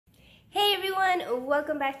everyone,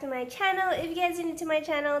 welcome back to my channel. If you guys are new to my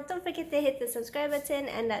channel, don't forget to hit the subscribe button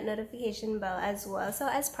and that notification bell as well. So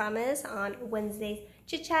as promised, on Wednesday's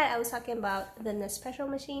chit chat I was talking about the Nespresso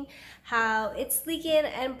machine, how it's leaking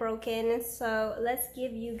and broken. So let's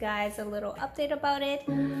give you guys a little update about it.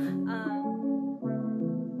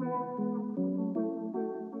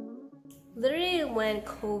 Literally when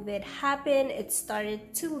COVID happened, it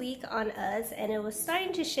started to leak on us and it was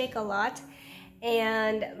starting to shake a lot.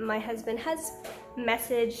 And my husband has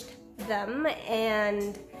messaged them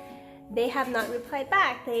and they have not replied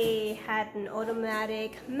back. They had an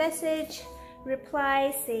automatic message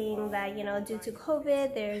reply saying that, you know, due to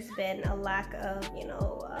COVID, there's been a lack of,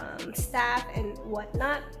 staff and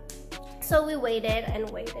whatnot. So we waited and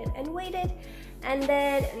waited and waited, and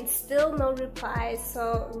then still no reply.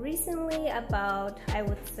 So recently, about, I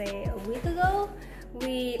would say a week ago,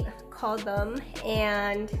 we called them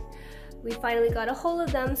and we finally got a hold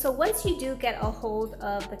of them. So once you do get a hold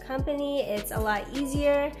of the company, it's a lot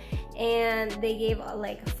easier, and they gave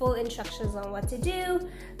like full instructions on what to do.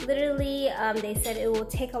 Literally, they said it will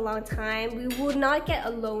take a long time. We will not get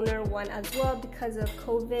a loaner one as well because of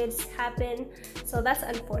COVID's happened. So that's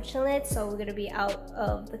unfortunate. So we're gonna be out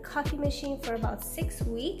of the coffee machine for about 6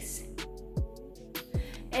 weeks.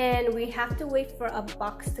 And we have to wait for a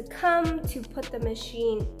box to come to put the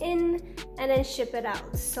machine in and then ship it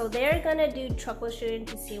out. So they're gonna do troubleshooting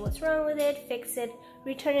to see what's wrong with it, fix it,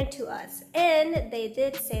 return it to us. And they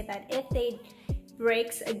did say that if they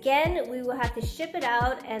breaks again, we will have to ship it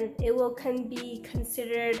out and it will be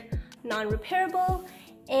considered non-repairable,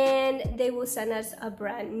 and they will send us a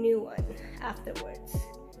brand new one afterwards.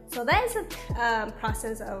 So that is a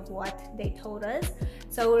process of what they told us.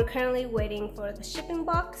 So we're currently waiting for the shipping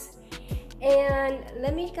box. And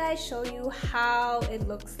let me guys show you how it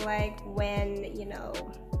looks like when,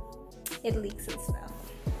 it leaks and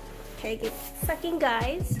stuff. Okay, get sucking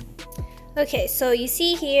guys. Okay, so you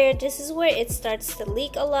see here, this is where it starts to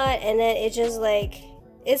leak a lot, and then it just like,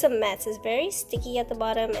 it's a mess. It's very sticky at the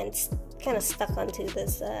bottom and it's kind of stuck onto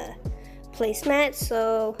this placemat.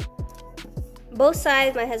 So both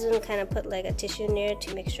sides, my husband kind of put like a tissue in there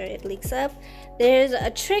to make sure it leaks up. There's a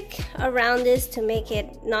trick around this to make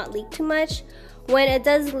it not leak too much. When it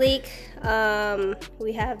does leak,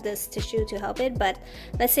 we have this tissue to help it, but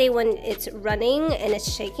let's say when it's running and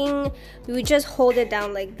it's shaking, we would just hold it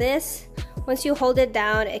down like this. Once you hold it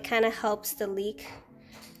down, it kind of helps the leak,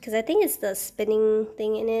 because I think it's the spinning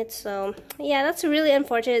thing in it. So yeah, that's really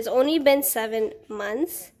unfortunate. It's only been 7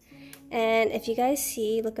 months. And if you guys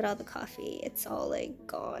see, look at all the coffee. It's all like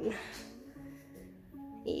gone.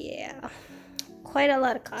 Yeah, quite a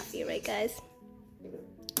lot of coffee, right guys?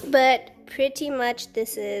 But pretty much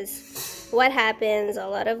this is what happens. A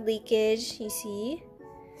lot of leakage, you see.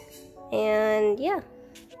 And yeah.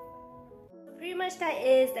 Pretty much that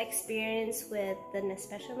is the experience with the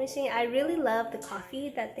Nespresso machine. I really love the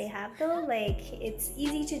coffee that they have though. Like, it's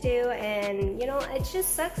easy to do, and it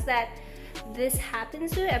just sucks that this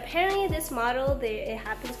happens to it. Apparently this model, it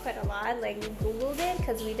happens quite a lot. Like, we googled it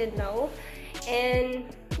because we didn't know, and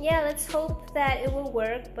yeah, let's hope that it will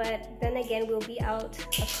work. But then again, we'll be out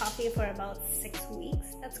of coffee for about 6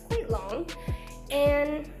 weeks. That's quite long.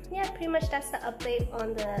 And yeah, pretty much that's the update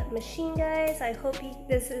on the machine, guys. I hope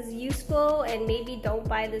this is useful, and maybe don't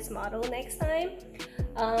buy this model next time.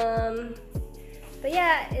 But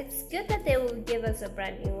yeah, it's good that they will give us a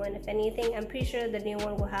brand new one. If anything, I'm pretty sure the new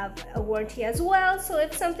one will have a warranty as well. So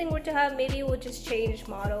if something were to have, maybe we'll just change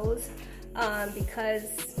models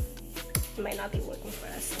because it might not be working for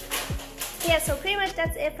us. Yeah, so pretty much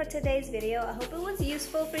that's it for today's video. I hope it was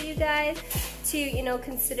useful for you guys to,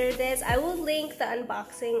 consider this. I will link the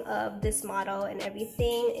unboxing of this model and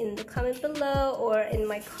everything in the comment below or in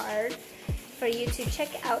my card for you to check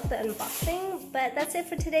out the unboxing. But that's it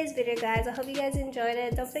for today's video, guys. I hope you guys enjoyed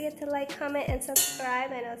it. Don't forget to like, comment, and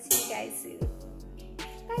subscribe, and I'll see you guys soon.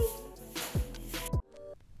 Bye.